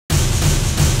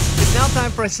now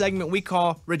time for a segment we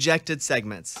call Rejected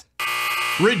Segments.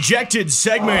 Rejected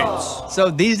segments. So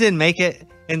these didn't make it,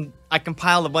 and I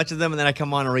compiled a bunch of them, and then I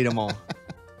come on and read them all.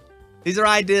 These are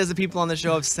ideas that people on the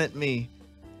show have sent me.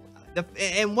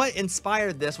 And what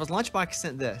inspired this was Lunchbox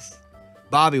sent this.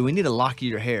 Bobby, we need to lock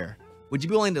your hair. Would you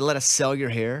be willing to let us sell your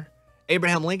hair?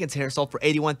 Abraham Lincoln's hair sold for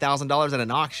 $81,000 at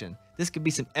an auction. This could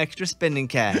be some extra spending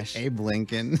cash. Abe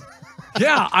Lincoln.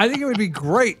 Yeah, I think it would be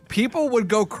great. People would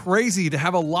go crazy to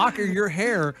have a lock of your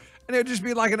hair, and it would just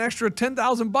be like an extra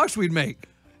 $10,000 we'd make.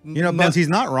 You know, Bones, he's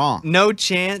not wrong. No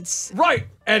chance. Right,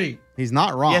 Eddie. He's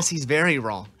not wrong. Yes, he's very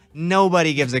wrong.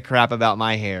 Nobody gives a crap about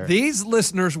my hair. These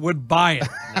listeners would buy it.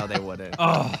 No, they wouldn't.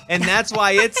 Oh. And that's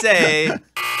why it's a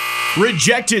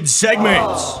Rejected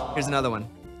segments. Here's another one.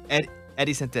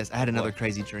 Eddie sent this. I had another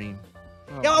crazy dream.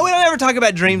 Yeah, we don't ever talk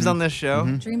about dreams on this show.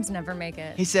 Dreams never make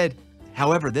it. He said,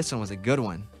 however, this one was a good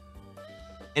one.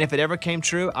 And if it ever came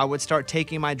true, I would start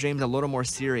taking my dreams a little more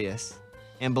serious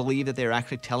and believe that they were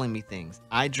actually telling me things.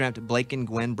 I dreamt Blake and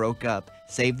Gwen broke up.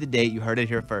 Save the date. You heard it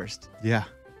here first. Yeah.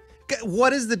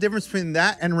 What is the difference between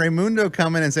that and Raymundo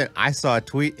coming and saying, I saw a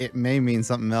tweet, it may mean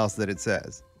something else that it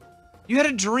says? You had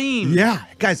a dream. Yeah.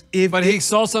 Guys, But he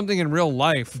saw something in real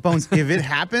life. Bones, if it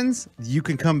happens, you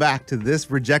can come back to this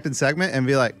rejected segment and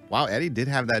be like, wow, Eddie did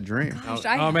have that dream. Gosh,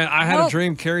 Oh, man, I had a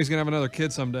dream Carrie's going to have another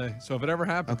kid someday. So if it ever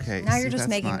happens. Okay. Now you're just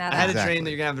making that I had up. a dream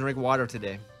that you're going to have to drink water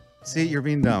today. See, you're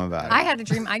being dumb about it. I had a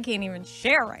dream I can't even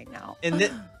share right now.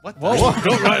 And what? Whoa,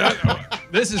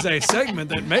 this is a segment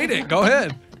that made it. Go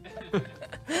ahead.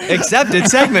 Accepted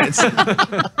segments. Go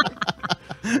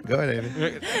ahead,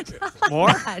 Amy.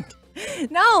 More?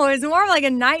 No, it's more of like a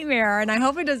nightmare, and I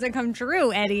hope it doesn't come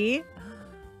true, Eddie.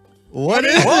 What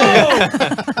is it?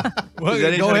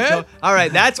 Well, go ahead. All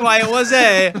right, that's why it was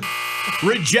a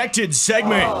Rejected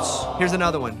segments. Here's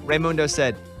another one. Raymundo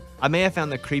said, I may have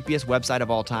found the creepiest website of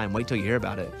all time. Wait till you hear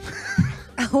about it.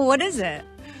 What is it?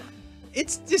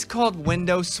 It's just called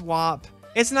Window Swap.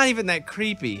 It's not even that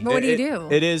creepy. But what do you do?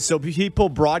 It is. So people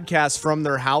broadcast from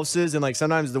their houses, and like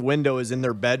sometimes the window is in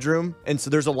their bedroom, and so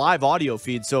there's a live audio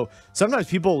feed. So sometimes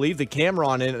people leave the camera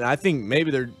on it, and I think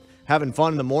maybe they're having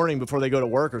fun in the morning before they go to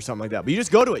work or something like that. But you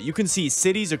just go to it. You can see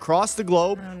cities across the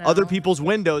globe, other people's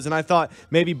windows, and I thought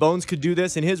maybe Bones could do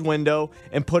this in his window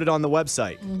and put it on the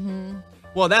website.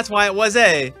 Well, that's why it was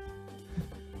a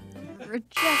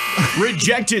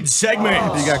Rejected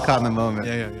segments. You got caught in the moment.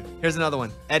 Yeah. Here's another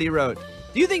one. Eddie wrote,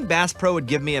 do you think Bass Pro would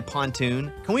give me a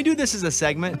pontoon? Can we do this as a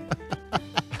segment?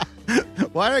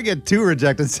 Why did I get 2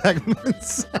 rejected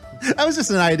segments? That was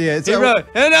just an idea. He wrote,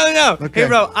 no. Okay. He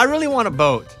wrote, I really want a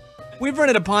boat. We've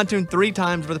rented a pontoon 3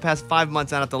 times for the past 5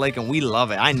 months out at the lake, and we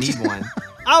love it. I need one.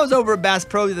 I was over at Bass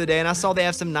Pro the other day, and I saw they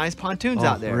have some nice pontoons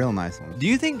out there. Real nice ones. Do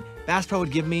you think Bass Pro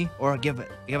would give me or give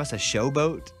us a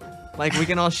showboat? Like we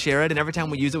can all share it, and every time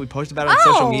we use it, we post about it on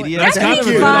social media. That's kind of a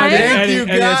good idea. Eddie,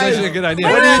 that's actually a good idea.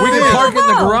 We can park it in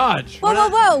the garage.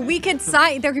 Whoa. We could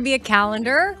sign. There could be a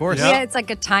calendar. Of course. Yeah, it's like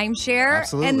a timeshare.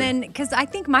 Absolutely. And then, because I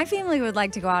think my family would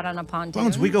like to go out on a pontoon.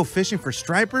 Bones, we go fishing for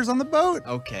stripers on the boat?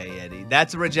 Okay, Eddie.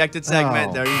 That's a rejected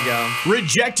segment. Oh. There you go.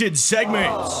 Rejected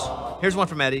segments. Here's one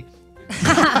from Eddie.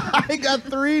 I got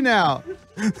 3 now.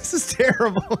 This is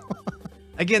terrible.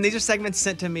 Again, these are segments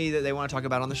sent to me that they want to talk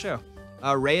about on the show.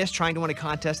 Ray is trying to win a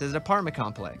contest at an apartment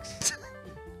complex.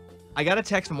 I got a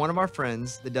text from one of our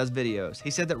friends that does videos. He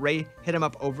said that Ray hit him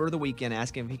up over the weekend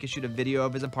asking if he could shoot a video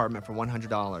of his apartment for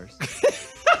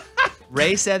 $100.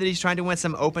 Ray said that he's trying to win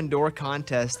some open door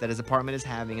contest that his apartment is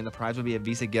having, and the prize would be a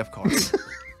Visa gift card.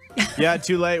 Yeah,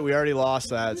 too late. We already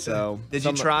lost that. So Did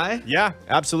you try? Yeah,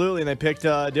 absolutely. And they picked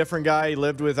a different guy. He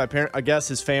lived with, I guess,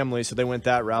 his family, so they went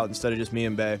that route instead of just me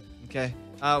and Bay. Okay.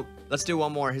 Let's do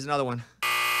one more. Here's another one.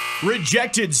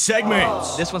 Rejected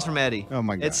segments. This one's from Eddie. Oh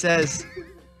my God. It says,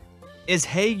 is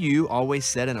hey you always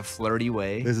said in a flirty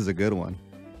way? This is a good one.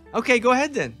 Okay, go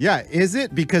ahead then. Yeah, is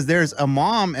it? Because there's a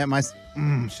mom at my...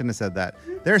 shouldn't have said that.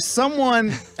 There's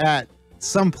someone at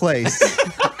some place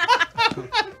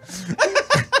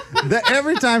that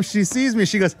every time she sees me,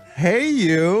 she goes, hey,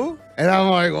 you. And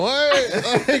I'm like,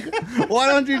 what? Like, why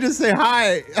don't you just say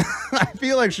hi? I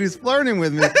feel like she's flirting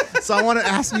with me. So I want to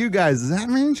ask you guys, does that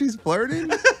mean she's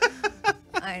flirting?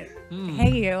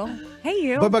 Hey, you. Hey,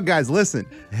 you. But guys, listen.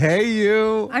 Hey,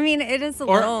 you. I mean, it is a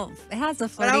little, it has a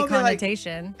flirty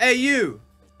connotation. Hey, you.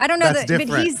 I don't know That's that,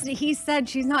 different. but he said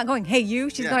she's not going, hey, you.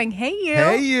 She's going, hey, you.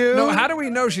 Hey, you. No, how do we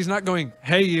know she's not going,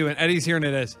 hey, you, and Eddie's hearing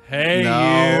it as, hey, No,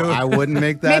 you? I wouldn't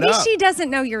make that Maybe up. she doesn't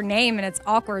know your name and it's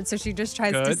awkward, so she just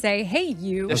tries to say, hey,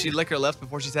 you. Does she lick her lips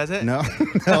before she says it? No.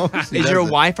 Is your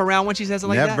wife around when she says it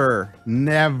like that?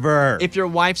 Never. If your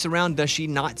wife's around, does she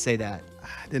not say that?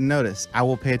 Didn't notice. I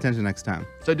will pay attention next time.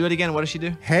 So do it again. What does she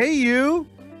do? Hey, you.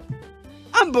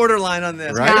 I'm borderline on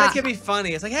this. Right? Maybe Yeah. that could be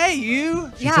funny. It's like, hey,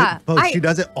 you. Yeah. She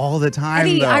does it all the time,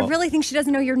 Eddie, though. I really think she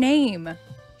doesn't know your name.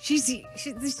 She's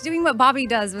doing what Bobby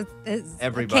does with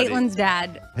Everybody. Caitlin's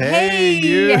dad. Hey,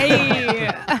 you. Hey.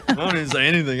 I don't even say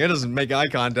anything. It doesn't make eye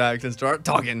contact and start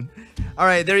talking. All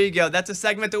right, there you go. That's a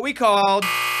segment that we called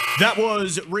That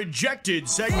was Rejected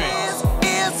Segments.